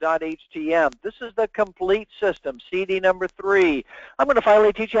offer.htm. This is the complete system, CD number 3. I'm going to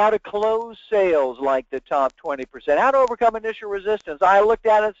finally teach you how to close sales like the top 20%, how to overcome initial resistance. I looked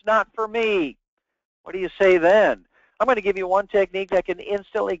at it, it's not for me. What do you say then? I'm going to give you one technique that can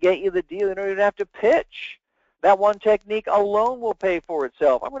instantly get you the deal. You don't even have to pitch. That one technique alone will pay for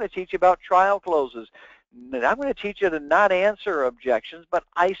itself. I'm going to teach you about trial closes. I'm going to teach you to not answer objections, but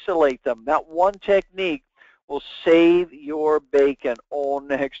isolate them. That one technique will save your bacon all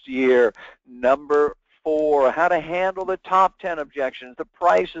next year. Number 4, how to handle the top 10 objections. The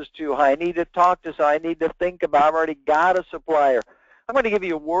price is too high. I need to talk to someone. I need to think about it. I've already got a supplier. I'm going to give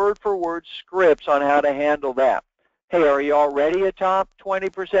you word-for-word scripts on how to handle that. Hey, are you already a top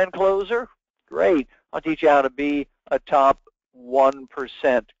 20% closer? Great. I'll teach you how to be a top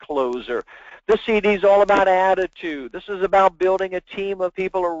 1% closer. This CD is all about attitude. This is about building a team of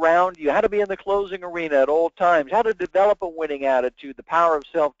people around you, how to be in the closing arena at all times, how to develop a winning attitude, the power of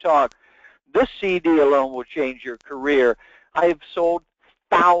self-talk. This CD alone will change your career. I've sold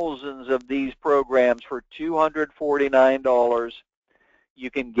thousands of these programs for $249. You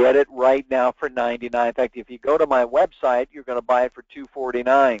can get it right now for $99. In fact, if you go to my website, you're going to buy it for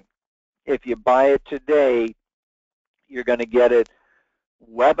 $249. If you buy it today, you're going to get it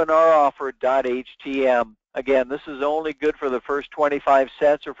webinaroffer.htm. Again, this is only good for the first 25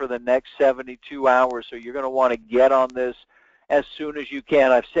 sets or for the next 72 hours, so you're going to want to get on this as soon as you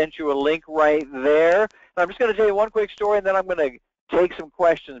can. I've sent you a link right there. I'm just going to tell you one quick story, and then I'm going to take some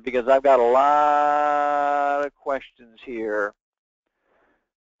questions because I've got a lot of questions here.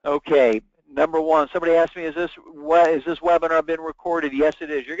 Okay. Number 1, somebody asked me, is this webinar been recorded? Yes, it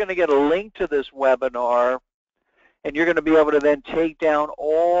is. You're going to get a link to this webinar, and you're going to be able to then take down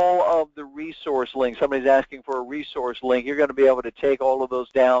all of the resource links. Somebody's asking for a resource link. You're going to be able to take all of those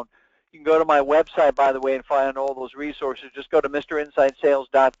down. You can go to my website, by the way, and find all those resources. Just go to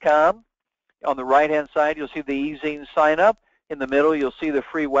MrInsideSales.com. On the right-hand side, you'll see the e-zine sign-up. In the middle, you'll see the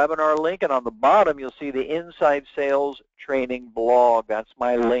free webinar link, and on the bottom, you'll see the Inside Sales Training blog. That's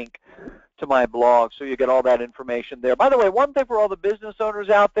my link to my blog, so you get all that information there. By the way, one thing for all the business owners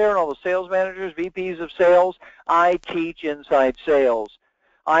out there and all the sales managers, VPs of sales, I teach inside sales.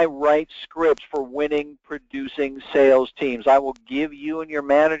 I write scripts for winning, producing sales teams. I will give you and your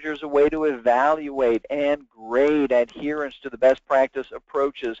managers a way to evaluate and grade adherence to the best practice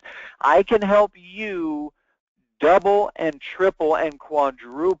approaches. I can help you double and triple and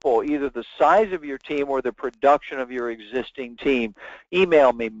quadruple either the size of your team or the production of your existing team.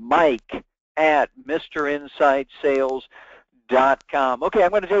 Email me, mike@mrinsidesales.com. Okay, I'm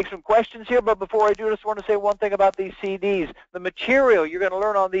going to take some questions here, but before I do, I just want to say one thing about these CDs. The material you're going to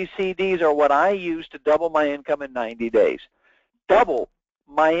learn on these CDs are what I use to double my income in 90 days. Double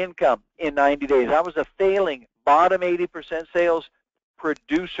my income in 90 days. I was a failing bottom 80% sales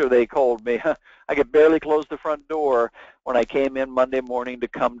producer, they called me. I could barely close the front door when I came in Monday morning to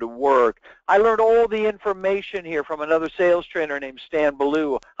come to work. I learned all the information here from another sales trainer named Stan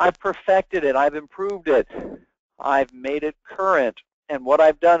Ballou. I've perfected it. I've improved it. I've made it current. And what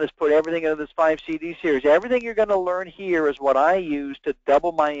I've done is put everything into this 5 CD series. Everything you're going to learn here is what I use to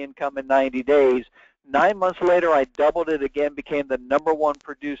double my income in 90 days. 9 months later, I doubled it again, became the #1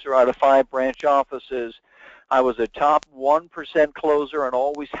 producer out of 5 branch offices. I was a top 1% closer and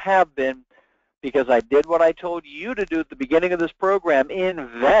always have been because I did what I told you to do at the beginning of this program.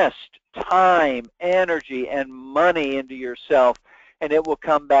 Invest time, energy, and money into yourself, and it will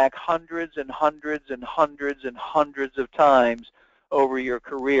come back hundreds and hundreds and hundreds and hundreds of times over your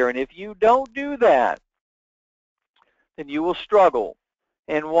career. And if you don't do that, then you will struggle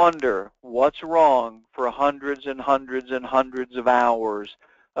and wonder what's wrong for hundreds and hundreds and hundreds of hours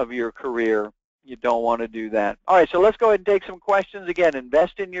of your career. You don't want to do that. All right, so let's go ahead and take some questions. Again,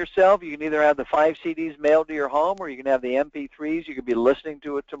 invest in yourself. You can either have the 5 CDs mailed to your home or you can have the MP3s. You could be listening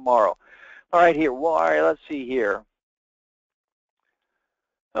to it tomorrow. All right, here. Well, all right, let's see here.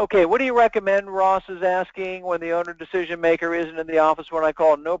 Okay, what do you recommend, Ross is asking, when the owner decision maker isn't in the office when I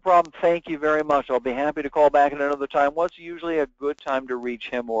call? No problem. Thank you very much. I'll be happy to call back at another time. What's usually a good time to reach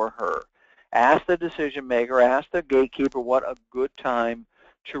him or her? Ask the decision maker, ask the gatekeeper what a good time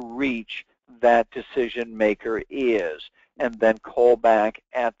to reach that decision maker is, and then call back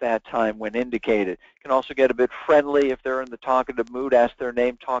at that time when indicated. You can also get a bit friendly if they're in the talkative mood. Ask their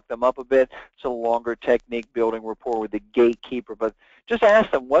name, talk them up a bit. It's a longer technique, building rapport with the gatekeeper. But just ask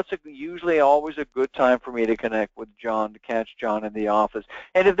them, usually always a good time for me to connect with John, to catch John in the office.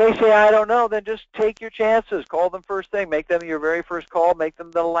 And if they say, I don't know, then just take your chances. Call them first thing. Make them your very first call. Make them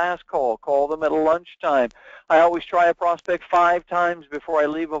the last call. Call them at lunchtime. I always try a prospect 5 times before I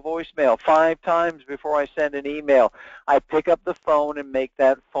leave a voicemail, 5 times before I send an email. I pick up the phone and make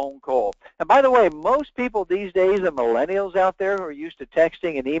that phone call. And by the way, most people these days, the millennials out there who are used to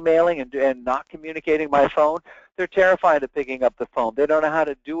texting and emailing and not communicating by phone, they're terrified of picking up the phone. They don't know how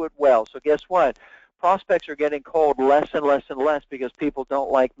to do it well. So guess what? Prospects are getting called less and less and less because people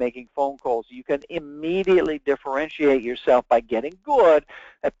don't like making phone calls. You can immediately differentiate yourself by getting good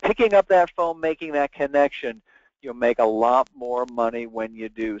at picking up that phone, making that connection. You'll make a lot more money when you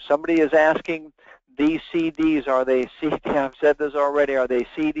do. Somebody is asking, these CDs, are they CDs? I've said this already. Are they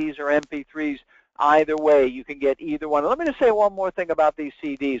CDs or MP3s? Either way, you can get either one. Let me just say one more thing about these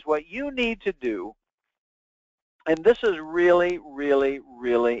CDs. What you need to do, and this is really, really,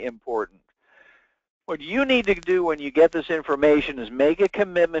 really important. What you need to do when you get this information is make a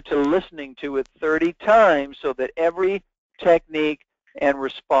commitment to listening to it 30 times so that every technique and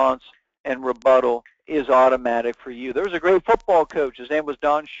response and rebuttal is automatic for you. There was a great football coach. His name was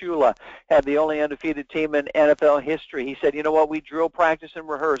Don Shula, had the only undefeated team in NFL history. He said, you know what, we drill, practice, and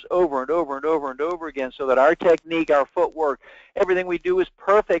rehearse over and over and over and over again so that our technique, our footwork, everything we do is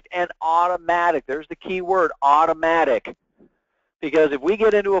perfect and automatic. There's the key word, automatic. Because if we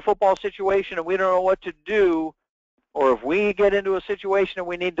get into a football situation and we don't know what to do, or if we get into a situation and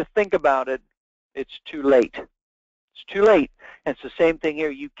we need to think about it, it's too late. It's too late. And it's the same thing here.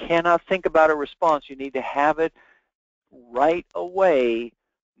 You cannot think about a response. You need to have it right away,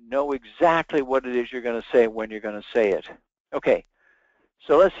 know exactly what it is you're going to say when you're going to say it. Okay,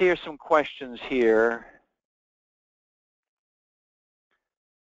 so let's hear some questions here.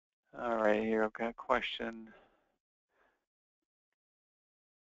 All right, here I've got a question.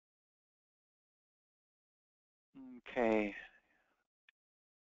 Okay.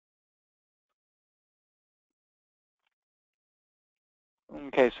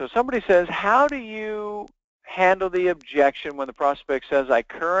 Okay, so somebody says, how do you handle the objection when the prospect says, I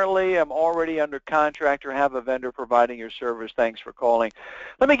currently am already under contract or have a vendor providing your service, thanks for calling?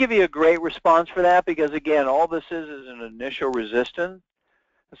 Let me give you a great response for that because, again, all this is an initial resistance.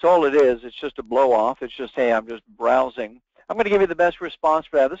 That's all it is. It's just a blow-off. It's just, hey, I'm just browsing. I'm going to give you the best response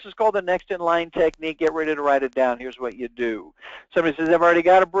for that. This is called the next in line technique. Get ready to write it down. Here's what you do. Somebody says, I've already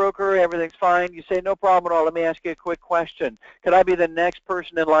got a broker. Everything's fine. You say, no problem at all. Let me ask you a quick question. Could I be the next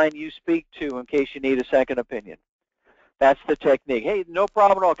person in line you speak to in case you need a second opinion? That's the technique. Hey, no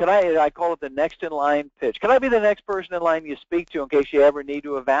problem at all. Can I call it the next in line pitch. Can I be the next person in line you speak to in case you ever need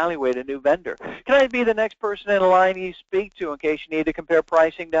to evaluate a new vendor? Can I be the next person in line you speak to in case you need to compare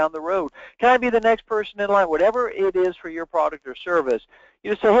pricing down the road? Can I be the next person in line? Whatever it is for your product or service, you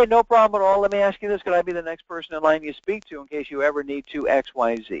just say, hey, no problem at all. Let me ask you this. Can I be the next person in line you speak to in case you ever need to X,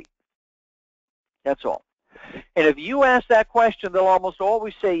 Y, Z? That's all. And if you ask that question, they'll almost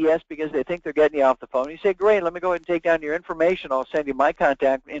always say yes because they think they're getting you off the phone. You say, great, let me go ahead and take down your information. I'll send you my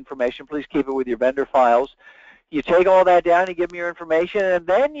contact information. Please keep it with your vendor files. You take all that down, you give me your information, and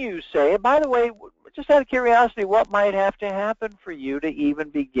then you say, by the way, just out of curiosity, what might have to happen for you to even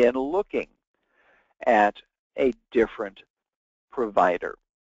begin looking at a different provider?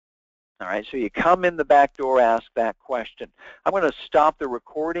 All right, so you come in the back door, ask that question. I'm going to stop the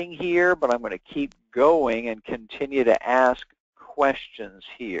recording here, but I'm going to keep going and continue to ask questions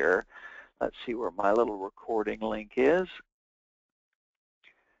here. Let's see where my little recording link is,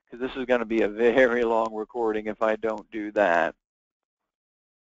 because this is going to be a very long recording if I don't do that.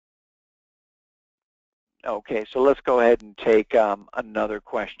 Okay, so let's go ahead and take another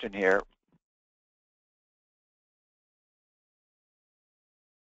question here.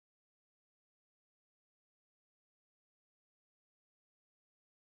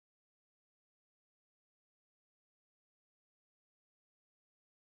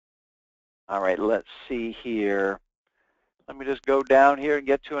 All right, let's see here. Let me just go down here and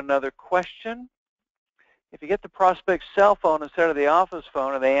get to another question. If you get the prospect's cell phone instead of the office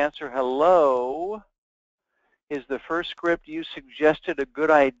phone and they answer hello, is the first script you suggested a good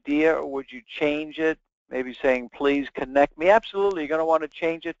idea, or would you change it? Maybe saying, please connect me. Absolutely, you're going to want to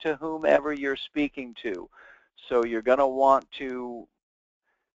change it to whomever you're speaking to. So you're going to want to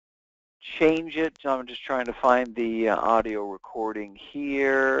change it. I'm just trying to find the audio recording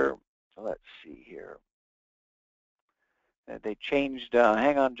here. Let's see here. They changed,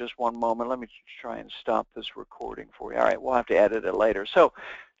 hang on just one moment. Let me try and stop this recording for you. All right, we'll have to edit it later. So,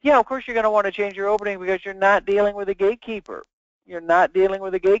 yeah, of course you're going to want to change your opening because you're not dealing with a gatekeeper. You're not dealing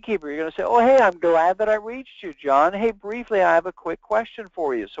with a gatekeeper. You're going to say, oh, hey, I'm glad that I reached you, John. Hey, briefly, I have a quick question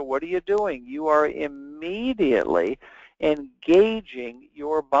for you. So what are you doing? You are immediately engaging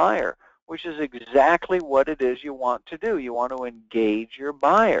your buyer, which is exactly what it is you want to do. You want to engage your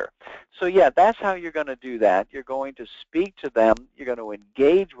buyer. So yeah, that's how you're going to do that. You're going to speak to them, you're going to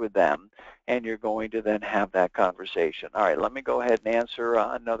engage with them, and you're going to then have that conversation. All right, let me go ahead and answer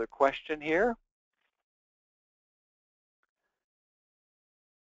another question here.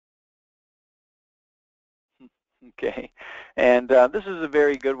 Okay, and this is a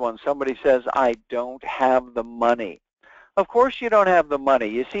very good one. Somebody says, I don't have the money. Of course you don't have the money.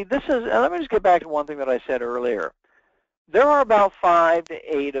 You see, this is, let me just get back to one thing that I said earlier. There are about 5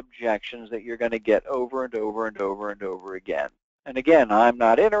 to 8 objections that you're going to get over and over and over and over again. And again, I'm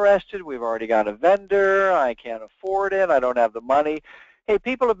not interested. We've already got a vendor. I can't afford it. I don't have the money. Hey,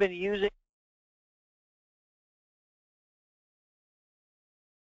 people have been using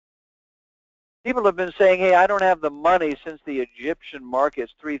People have been saying, hey, I don't have the money since the Egyptian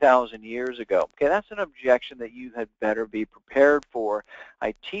markets 3,000 years ago. Okay, that's an objection that you had better be prepared for.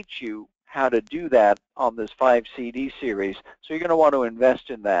 I teach you how to do that on this 5 CD series, so you're going to want to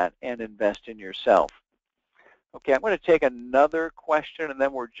invest in that and invest in yourself. Okay, I'm going to take another question, and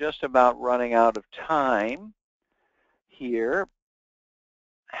then we're just about running out of time here.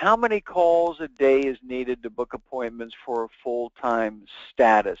 How many calls a day is needed to book appointments for a full-time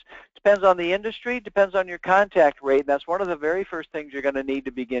status? Depends on the industry, depends on your contact rate, and that's one of the very first things you're going to need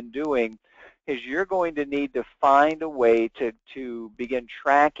to begin doing is you're going to need to find a way to begin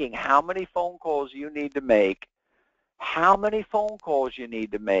tracking how many phone calls you need to make, how many phone calls you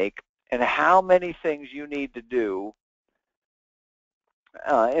need to make, and how many things you need to do.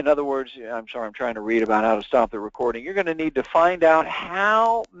 In other words, I'm sorry, I'm trying to read about how to stop the recording. You're going to need to find out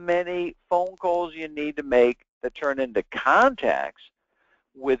how many phone calls you need to make that turn into contacts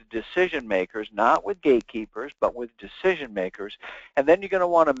with decision makers, not with gatekeepers, but with decision makers. And then you're going to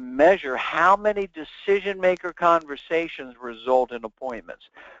want to measure how many decision maker conversations result in appointments.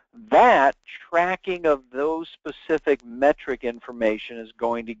 That tracking of those specific metric information is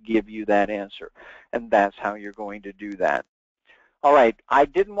going to give you that answer. And that's how you're going to do that. All right, I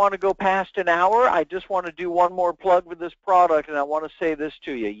didn't want to go past an hour. I just want to do one more plug with this product, and I want to say this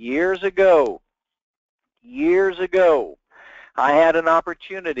to you. Years ago, I had an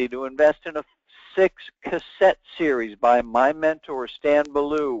opportunity to invest in a 6-cassette series by my mentor, Stan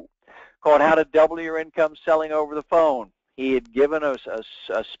Ballou, called How to Double Your Income Selling Over the Phone. He had given us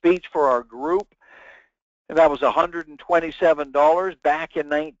a speech for our group, and that was $127 back in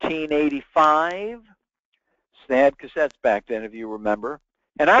 1985. They had cassettes back then, if you remember.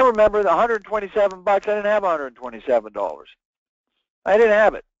 And I remember the $127. I didn't have $127. I didn't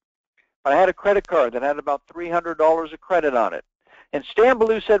have it. But I had a credit card that had about $300 of credit on it. And Stan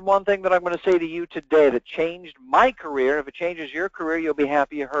Ballou said one thing that I'm going to say to you today that changed my career. If it changes your career, you'll be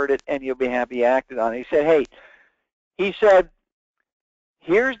happy you heard it and you'll be happy you acted on it. He said, hey,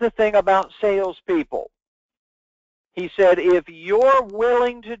 here's the thing about salespeople. He said, if you're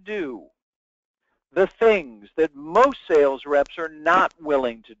willing to do the things that most sales reps are not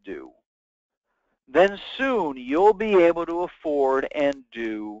willing to do, then soon you'll be able to afford and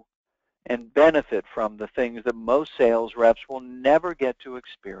do and benefit from the things that most sales reps will never get to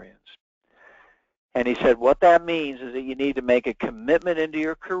experience. And he said what that means is that you need to make a commitment into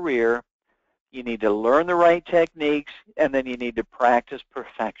your career, you need to learn the right techniques, and then you need to practice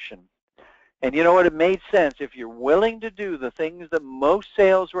perfection. And you know what? It made sense. If you're willing to do the things that most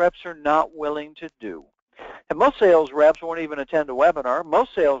sales reps are not willing to do, and most sales reps won't even attend a webinar.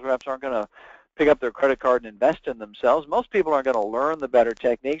 Most sales reps aren't going to pick up their credit card and invest in themselves. Most people aren't going to learn the better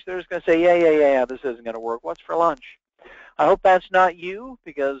techniques. They're just going to say, yeah, this isn't going to work. What's for lunch? I hope that's not you,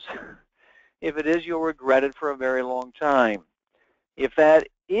 because if it is, you'll regret it for a very long time. If that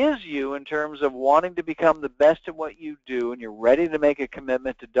is you in terms of wanting to become the best at what you do and you're ready to make a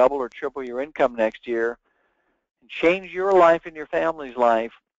commitment to double or triple your income next year and change your life and your family's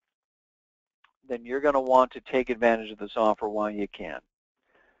life, then you're going to want to take advantage of this offer while you can.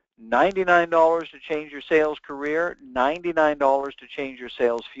 $99 to change your sales career, $99 to change your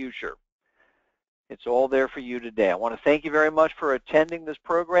sales future. It's all there for you today. I want to thank you very much for attending this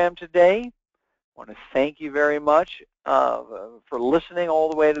program today. I want to thank you very much for listening all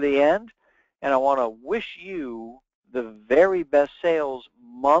the way to the end. And I want to wish you the very best sales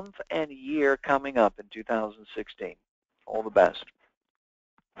month and year coming up in 2016. All the best.